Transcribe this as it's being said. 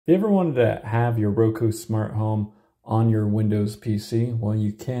If you ever wanted to have your Roku Smart Home on your Windows PC, well,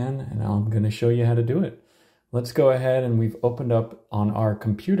 you can, and I'm going to show you how to do it. Let's go ahead, and we've opened up on our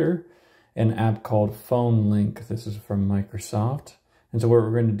computer an app called Phone Link. This is from Microsoft. And so what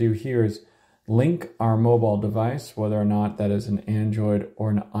we're going to do here is link our mobile device, whether or not that is an Android or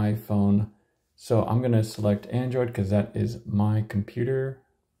an iPhone. So I'm going to select Android because that is my computer.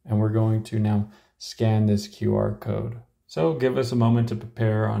 And we're going to now scan this QR code. So give us a moment to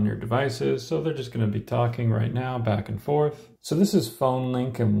prepare on your devices. So they're just going to be talking right now, back and forth. So this is Phone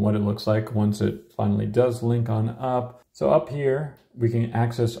Link and what it looks like once it finally does link on up. So up here, we can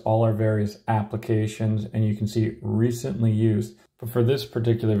access all our various applications and you can see recently used. But for this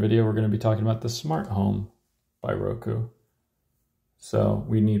particular video, we're going to be talking about the Smart Home by Roku. So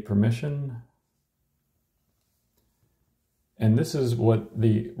we need permission. And this is what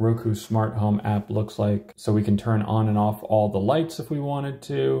the Roku Smart Home app looks like. So we can turn on and off all the lights if we wanted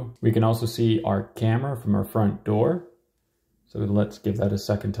to. We can also see our camera from our front door. So let's give that a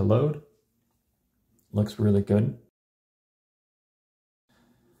second to load. Looks really good.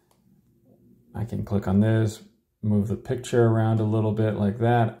 I can click on this, move the picture around a little bit like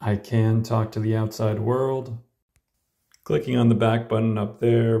that. I can talk to the outside world. Clicking on the back button up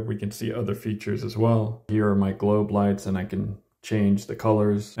there, we can see other features as well. Here are my globe lights and I can change the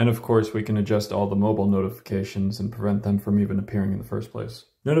colors. And of course, we can adjust all the mobile notifications and prevent them from even appearing in the first place.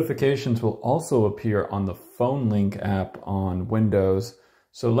 Notifications will also appear on the Phone Link app on Windows.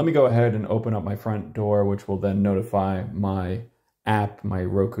 So let me go ahead and open up my front door, which will then notify my app, my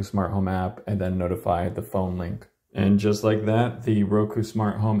Roku Smart Home app, and then notify the Phone Link. And just like that, the Roku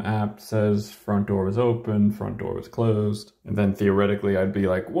Smart Home app says front door was open, front door was closed. And then theoretically, I'd be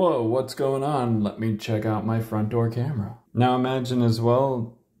like, whoa, what's going on? Let me check out my front door camera. Now imagine as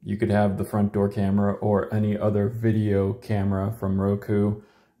well, you could have the front door camera or any other video camera from Roku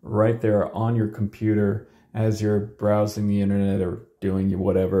right there on your computer as you're browsing the internet or doing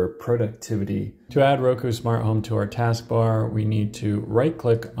whatever productivity. To add Roku Smart Home to our taskbar, we need to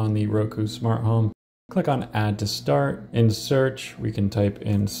right-click on the Roku Smart Home. Click on Add to Start. In search, we can type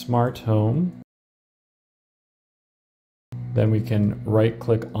in Smart Home. Then we can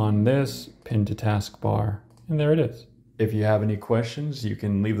right-click on this, pin to taskbar, and there it is. If you have any questions, you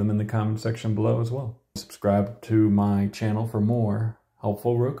can leave them in the comment section below as well. Subscribe to my channel for more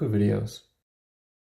helpful Roku videos.